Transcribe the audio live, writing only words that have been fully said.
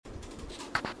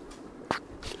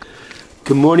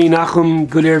Good morning, Nachum.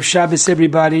 Good Erev Shabbos,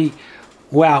 everybody.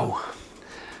 Wow.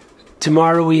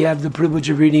 Tomorrow we have the privilege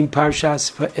of reading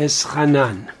Parshas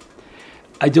Va'eschanan.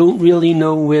 I don't really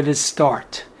know where to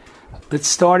start. Let's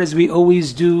start as we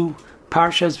always do.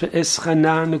 Parshas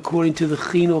Va'eschanan, according to the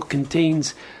Chinuch,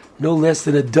 contains no less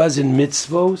than a dozen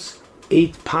mitzvos,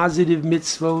 8 positive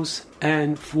mitzvos,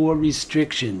 and 4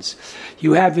 restrictions.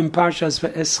 You have in Parshas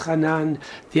Va'eschanan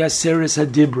the Aseres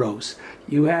HaDibros.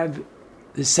 You have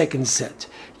the second set.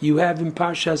 You have in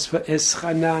Parshas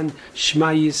Va'eschanan Shema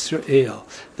Yisrael,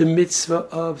 the mitzvah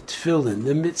of Tefillin,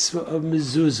 the mitzvah of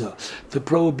mezuzah, the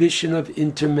prohibition of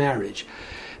intermarriage.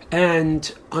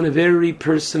 And on a very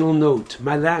personal note,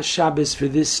 my last Shabbos for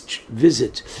this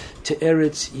visit to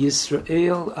Eretz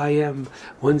Yisrael, I am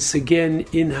once again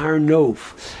in Har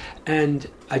Nof. And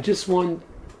I just want,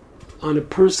 on a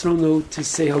personal note, to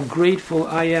say how grateful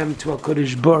I am to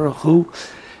HaKadosh Baruch Hu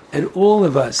and all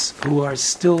of us who are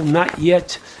still not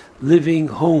yet living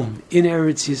home in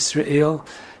Eretz Yisrael.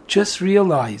 Just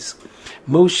realize,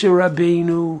 Moshe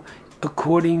Rabbeinu,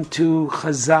 according to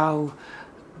Chazal,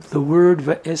 the word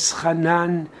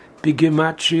Va'eschanan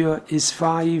b'gematria is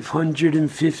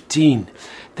 515.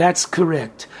 That's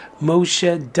correct.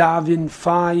 Moshe davened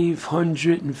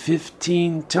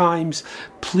 515 times.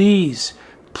 Please,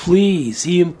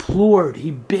 he implored, he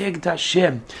begged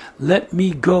Hashem, let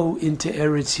me go into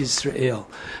Eretz Yisrael.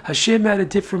 Hashem had a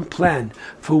different plan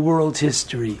for world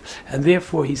history, and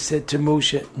therefore he said to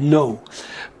Moshe, no.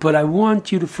 But I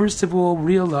want you to first of all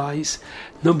realize,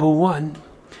 number one,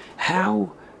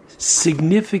 how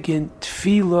significant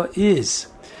tefillah is.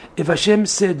 If Hashem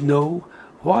said no,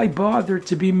 why bother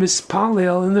to be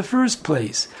mispalel in the first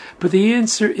place? But the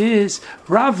answer is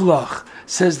Ravlach,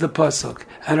 says the pasuk.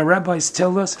 And our rabbis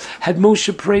tell us, had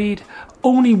Moshe prayed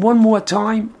only one more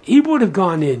time, he would have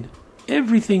gone in.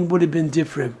 Everything would have been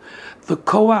different. The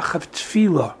koach of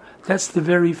tefillah, that's the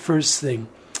very first thing.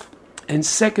 And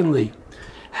secondly,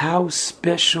 how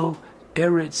special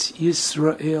Eretz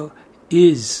Yisrael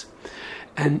is.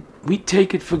 And we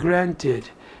take it for granted.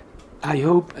 I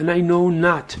hope, and I know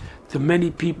not, the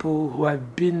many people who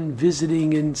have been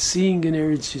visiting and seeing in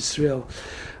Eretz Yisrael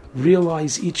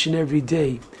realize each and every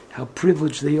day how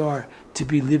privileged they are to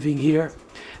be living here.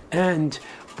 And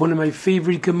one of my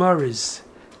favorite Gemaras,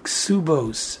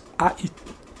 Ksubos,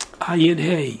 Ayin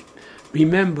Hey.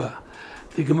 Remember,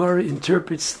 the Gemara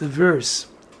interprets the verse,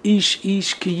 Ish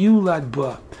Kiyulad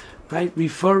Ba, right?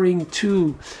 Referring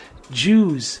to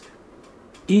Jews,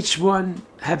 each one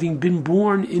having been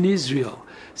born in Israel.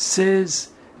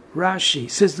 Says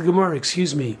Rashi, says the Gemara,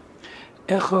 Echad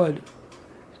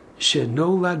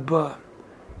Shenolad Ba,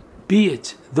 be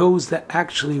it those that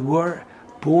actually were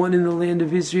born in the land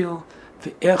of Israel,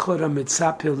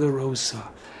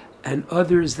 and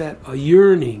others that are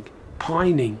yearning,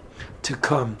 pining to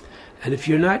come. And if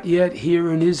you're not yet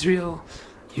here in Israel,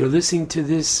 you're listening to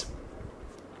this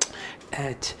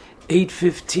at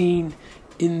 8:15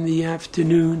 in the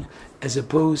afternoon, as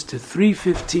opposed to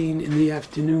 3:15 in the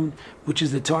afternoon, which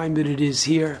is the time that it is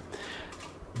here.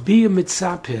 Be a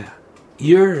mitzapeh,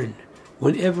 yearn.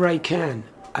 Whenever I can,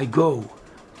 I go.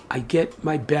 I get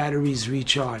my batteries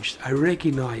recharged. I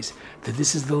recognize that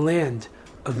this is the land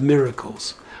of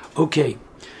miracles. Okay,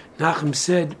 Nachum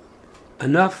said,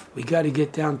 enough, we got to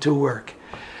get down to work.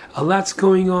 A lot's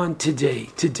going on today.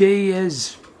 Today,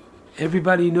 as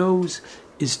everybody knows,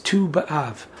 is Tu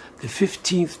B'Av, the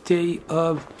 15th day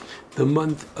of the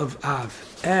month of Av.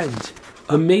 And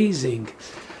amazing,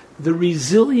 the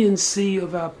resiliency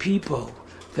of our people,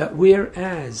 that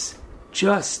whereas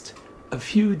just a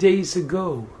few days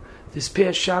ago, this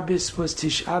past Shabbos was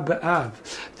Tisha B'Av.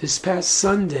 This past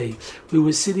Sunday, we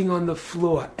were sitting on the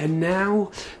floor. And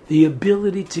now, the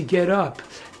ability to get up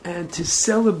and to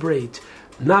celebrate.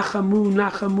 Nachamu,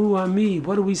 Nachamu Ami.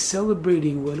 What are we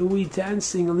celebrating? What are we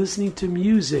dancing and listening to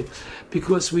music?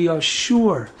 Because we are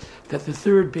sure that the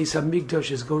third Beis HaMikdash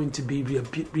is going to be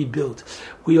rebuilt.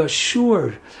 We are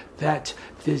sure that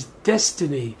this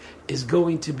destiny is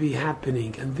going to be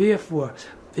happening. And therefore,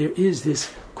 there is this,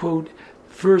 quote,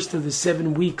 first of the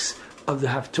 7 weeks of the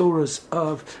Haftorahs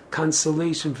of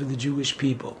consolation for the Jewish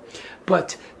people.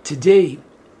 But today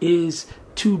is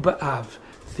Tu B'Av.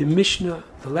 The Mishnah,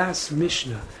 the last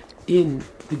Mishnah in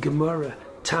the Gemara,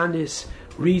 Tanis,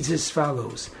 reads as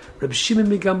follows. Reb Shimon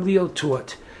ben Gamliel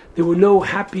taught, there were no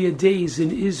happier days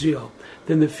in Israel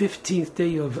than the 15th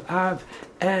day of Av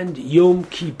and Yom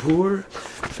Kippur,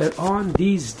 that on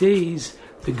these days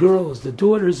the girls, the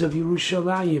daughters of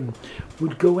Yerushalayim,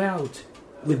 would go out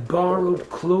with borrowed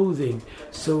clothing.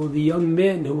 So the young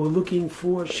men who were looking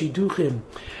for shidduchim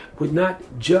would not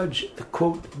judge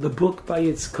the book by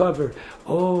its cover.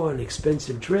 Oh, an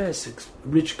expensive dress,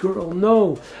 rich girl.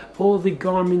 No, all the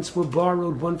garments were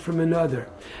borrowed one from another.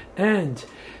 And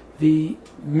the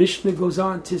Mishnah goes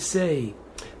on to say,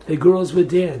 the girls would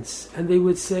dance, and they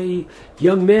would say,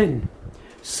 young men,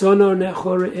 Sonor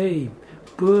Nechorei,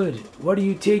 good, what are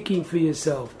you taking for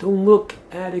yourself? Don't look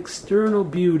at external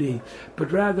beauty,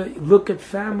 but rather look at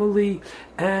family,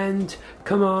 and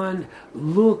come on,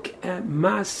 look at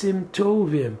Masim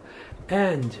Tovim.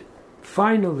 And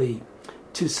finally,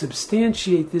 to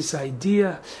substantiate this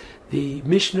idea, the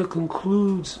Mishnah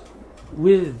concludes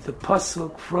with the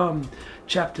pasuk from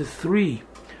chapter 3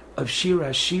 of Shir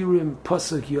Hashirim,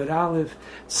 pasuk Yod Aleph,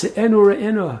 Se'enu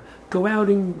re'enu, go out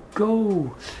and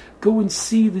go and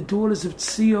see the daughters of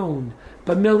Tzion,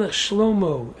 Bamelech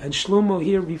Shlomo. And Shlomo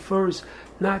here refers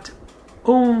not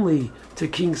only to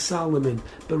King Solomon,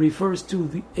 but refers to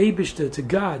the Eibishter, to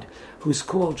God, who's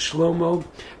called Shlomo,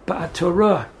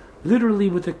 Ba'atorah, literally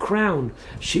with a crown,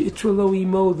 She'itra lo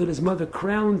imo, that his mother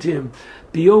crowned him,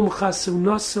 Biyom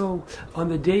chasunaso, on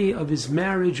the day of his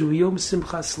marriage, Uyom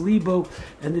simchas libo,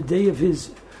 and the day of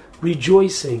his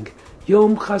rejoicing.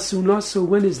 Yom chasunaso,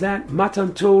 when is that?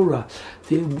 Matan Torah.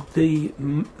 The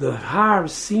Har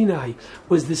Sinai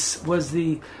was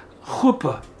the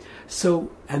chuppah.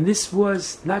 So, and this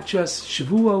was not just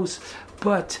Shavuos,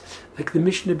 but like the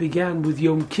Mishnah began with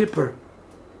Yom Kippur.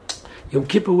 Yom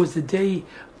Kippur was the day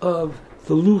of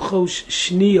the Luchos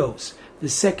Shnios, the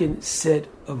second set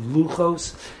of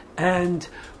Luchos, and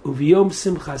Uviyom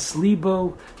Simchas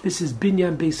Libo, this is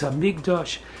Binyan Beis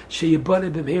HaMikdash,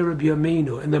 Sheyibane B'mheira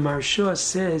B'yameinu, and the Maharsha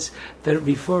says that it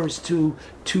refers to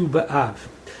Tu B'Av.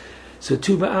 So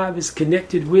Tu B'Av is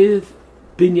connected with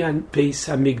Binyan Beis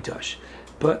HaMikdash.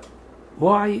 But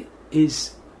why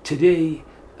is today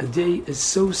a day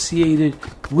associated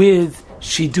with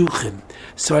Shidduchim?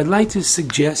 So I'd like to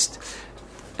suggest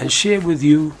and share with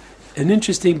you an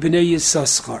interesting Bnei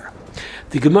Yissaschar.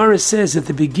 The Gemara says at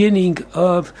the beginning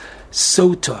of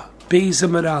Sota, Beis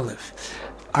Amud Aleph,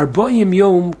 Arboim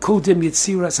Yom Kodem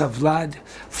Yetziras Havlad,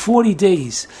 40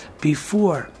 days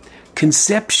before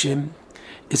conception,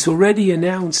 it's already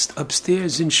announced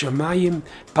upstairs in Shamayim,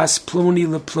 Bas Ploni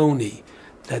LePloni,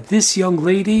 that this young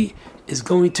lady is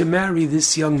going to marry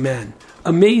this young man.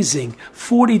 Amazing.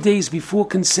 40 days before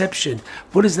conception.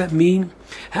 What does that mean?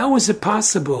 How is it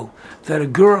possible that a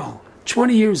girl,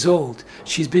 20 years old,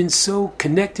 she's been so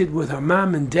connected with her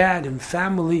mom and dad and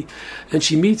family, and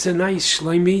she meets a nice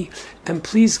shleimi, and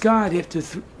please God, after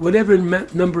whatever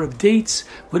number of dates,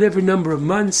 whatever number of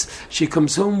months, she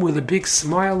comes home with a big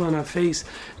smile on her face,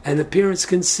 and the parents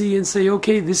can see and say,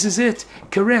 okay, this is it,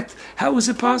 correct. How is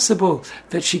it possible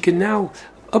that she can now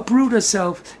uproot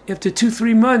herself after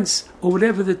 2-3 months, or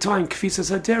whatever the time,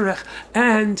 kfisas haderech,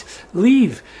 and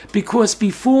leave? Because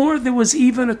before there was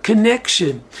even a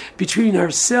connection between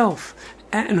herself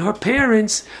and her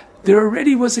parents, there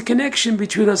already was a connection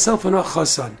between herself and her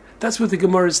chassan. That's what the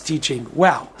Gemara is teaching.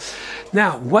 Wow.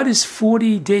 Now, what is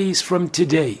 40 days from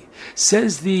today?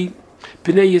 Says the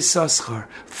Bnei Yissaschar,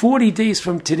 40 days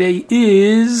from today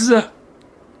is the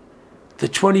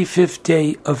 25th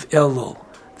day of Elul,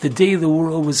 the day the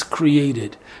world was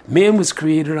created. Man was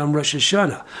created on Rosh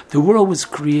Hashanah. The world was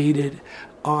created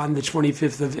on the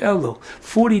 25th of Elul.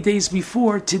 40 days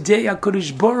before, today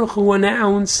HaKadosh Baruch Hu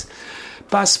announced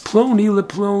Bas Ploni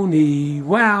LePloni.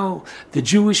 Wow, the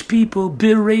Jewish people,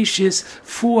 Bir Rashis,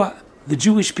 for the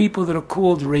Jewish people that are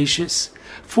called Rashis,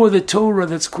 for the Torah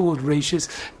that's called Rashis,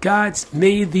 God's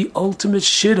made the ultimate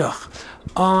shidduch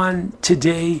on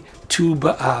today, Tu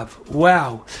B'Av.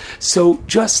 Wow. So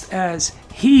just as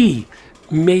He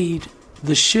made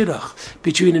the shidduch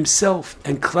between Himself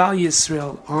and Klal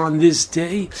Yisrael on this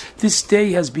day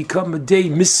has become a day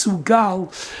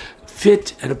misugal,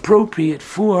 fit and appropriate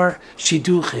for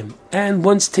Shidduchim. And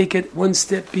once take it one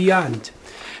step beyond,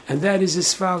 and that is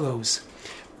as follows.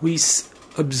 We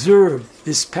observed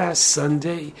this past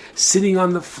Sunday sitting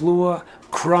on the floor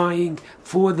crying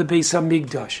for the Beis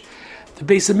HaMikdash. The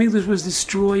Beis HaMikdash was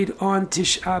destroyed on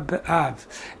Tisha B'Av.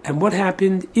 And what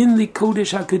happened in the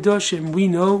Kodesh HaKadoshim, we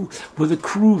know, were the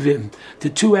Kruvim, the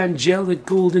two angelic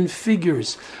golden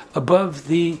figures above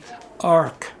the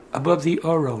ark, above the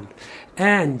Aron.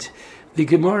 And the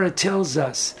Gemara tells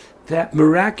us that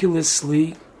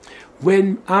miraculously,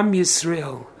 when Am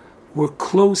Yisrael were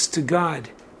close to God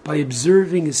by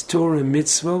observing His Torah and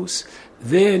mitzvos,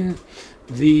 then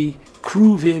the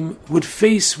Kruvim would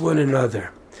face one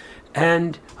another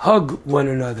and hug one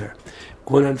another.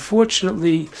 When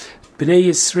unfortunately Bnei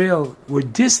Yisrael were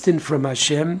distant from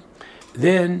Hashem,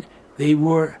 then they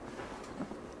were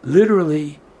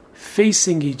literally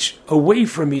facing away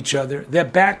from each other, their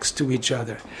backs to each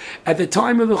other. At the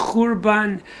time of the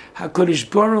Churban, HaKadosh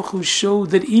Baruch Hu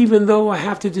showed that even though I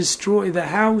have to destroy the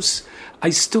house, I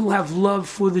still have love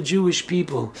for the Jewish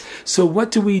people. So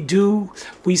what do?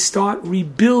 We start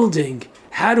rebuilding.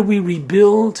 How do we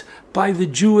rebuild? By the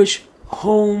Jewish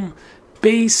home,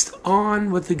 based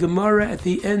on what the Gemara at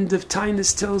the end of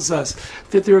Tainus tells us,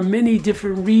 that there are many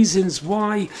different reasons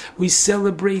why we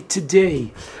celebrate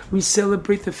today. We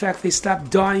celebrate the fact they stopped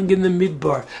dying in the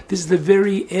Midbar. This is the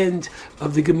very end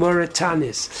of the Gemara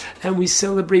Tanis. And we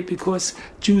celebrate because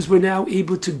Jews were now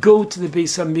able to go to the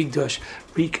Beis HaMikdash,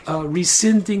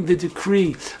 rescinding the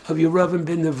decree of Yerovam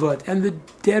ben Nevat and the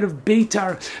death of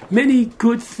Beitar. Many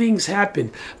good things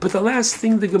happen. But the last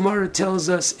thing the Gemara tells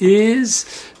us is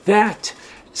that,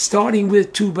 starting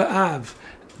with Tu B'Av,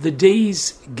 the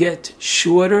days get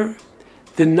shorter,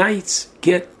 the nights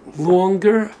get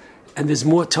longer, and there's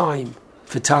more time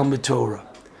for Talmud Torah.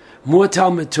 More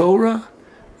Talmud Torah,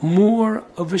 more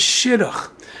of a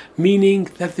shidduch, meaning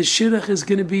that the shidduch is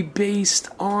going to be based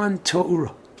on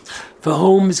Torah. The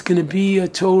home is going to be a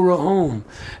Torah home.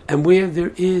 And where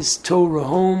there is Torah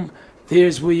home,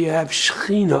 there's where you have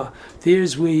Shekhinah,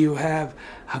 there's where you have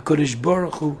HaKadosh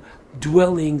Baruch Hu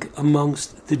dwelling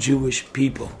amongst the Jewish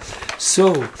people.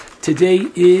 So, today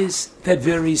is that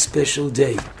very special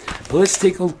day. But let's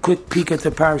take a quick peek at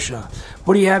the Parsha.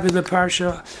 What do you have in the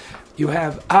Parsha? You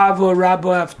have Avo Rabba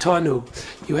Avtanu.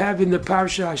 You have in the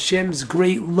Parsha Hashem's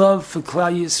great love for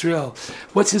Klal Yisrael.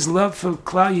 What's His love for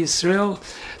Klal Yisrael?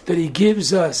 That He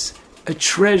gives us a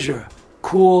treasure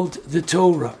called the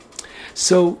Torah.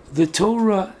 So the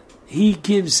Torah He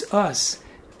gives us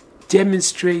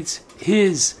demonstrates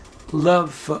His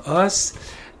love for us,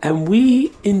 and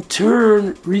we in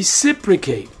turn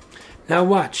reciprocate. Now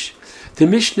watch. The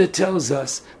Mishnah tells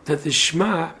us that the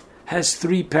Shema has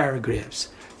 3 paragraphs.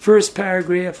 First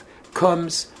paragraph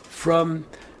comes from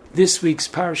this week's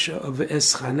parsha of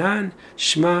Eschanan,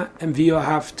 Shema and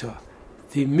V'yohavta,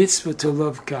 the mitzvah to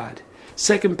love God.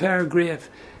 Second paragraph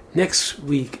next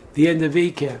week, the end of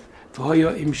Ekev,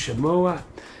 V'hoya im Shemoa.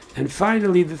 And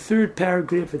finally, the third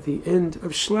paragraph at the end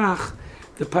of Shlach,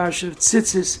 the parsha of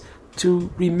Tzitzis,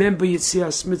 to remember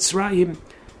Yetzias Mitzrayim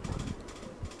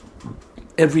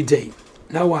every day.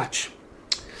 Now watch.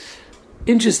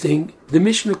 Interesting, the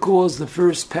Mishnah calls the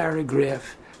first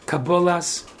paragraph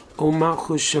Kabbalas o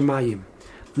Malchus Shamayim,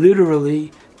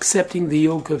 literally accepting the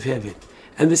yoke of heaven.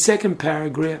 And the second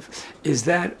paragraph is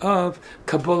that of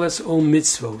Kabbalas o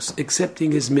Mitzvos,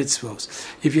 accepting His mitzvos.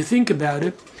 If you think about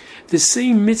it, the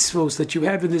same mitzvos that you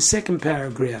have in the second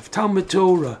paragraph, Talmud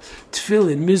Torah,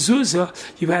 Tefillin, Mezuzah,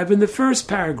 you have in the first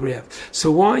paragraph. So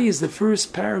why is the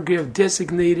first paragraph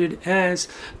designated as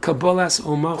Kabbalas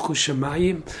o Malchus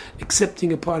Shamayim,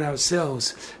 accepting upon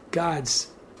ourselves God's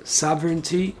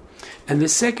sovereignty? And the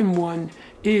second one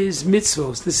is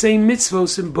mitzvos, the same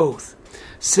mitzvos in both.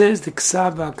 Says the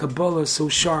Ksava Kabbalah so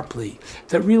sharply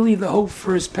that really the whole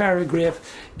first paragraph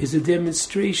is a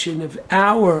demonstration of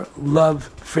our love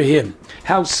for Him.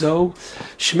 How so?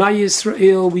 Shema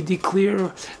Yisrael, we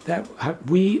declare that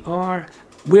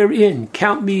we're in,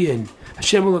 count me in.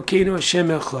 Hashem Elokeinu, Hashem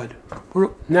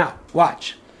Echad. Now,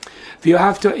 watch.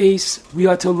 V'yohavta eis, we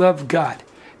are to love God.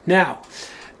 Now,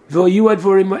 v'yoyuad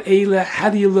vorim ha'ela, how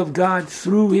do you love God?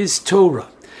 Through His Torah.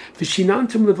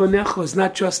 V'shinantum levanecha is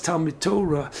not just Talmud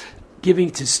Torah,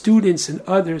 giving to students and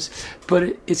others,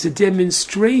 but it's a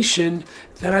demonstration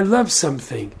that I love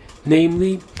something.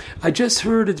 Namely, I just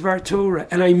heard a Dvar Torah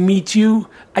and I meet you,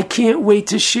 I can't wait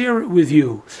to share it with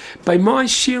you. By my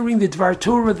sharing the Dvar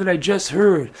Torah that I just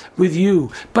heard with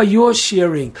you, by your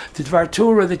sharing the Dvar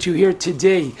Torah that you hear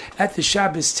today at the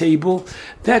Shabbos table,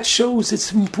 that shows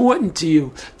it's important to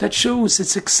you, that shows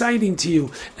it's exciting to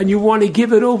you, and you want to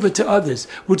give it over to others,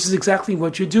 which is exactly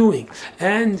what you're doing.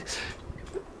 And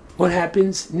what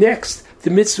happens next? The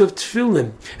mitzvah of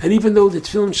tefillin. And even though the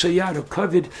tefillin shayat are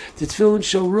covered, the tefillin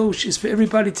shorosh is for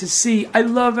everybody to see. I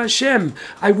love Hashem.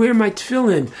 I wear my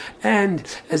tefillin. And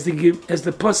as the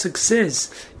pasuk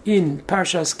says in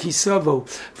Parshas Kisavo,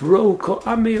 V'ro ko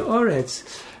amei oretz,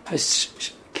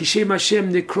 kishem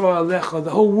Hashem nikro alecha, the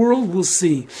whole world will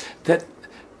see that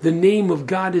the name of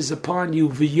God is upon you,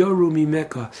 v'yoru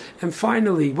mimeka. And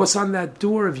finally, what's on that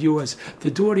door of yours, the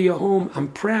door to your home? I'm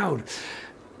proud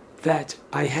that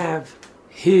I have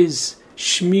His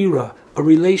shmira, a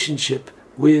relationship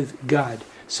with God.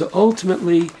 So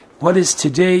ultimately, what is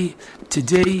today?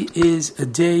 Today is a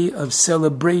day of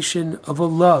celebration of a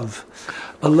love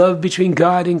between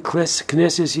God and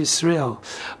Knesset Yisrael,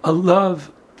 a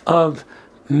love of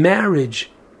marriage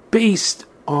based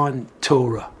on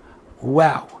Torah.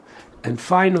 Wow. And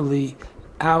finally,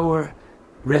 our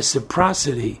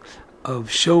reciprocity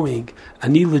of showing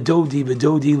Ani L'Dodi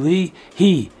B'Dodi Li,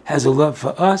 He has a love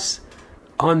for us.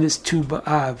 On this Tu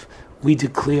B'Av, we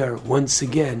declare once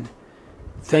again,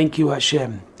 thank you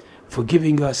Hashem for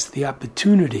giving us the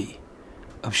opportunity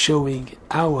of showing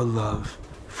our love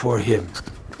for Him.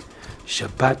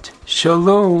 Shabbat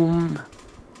Shalom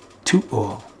to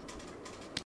all.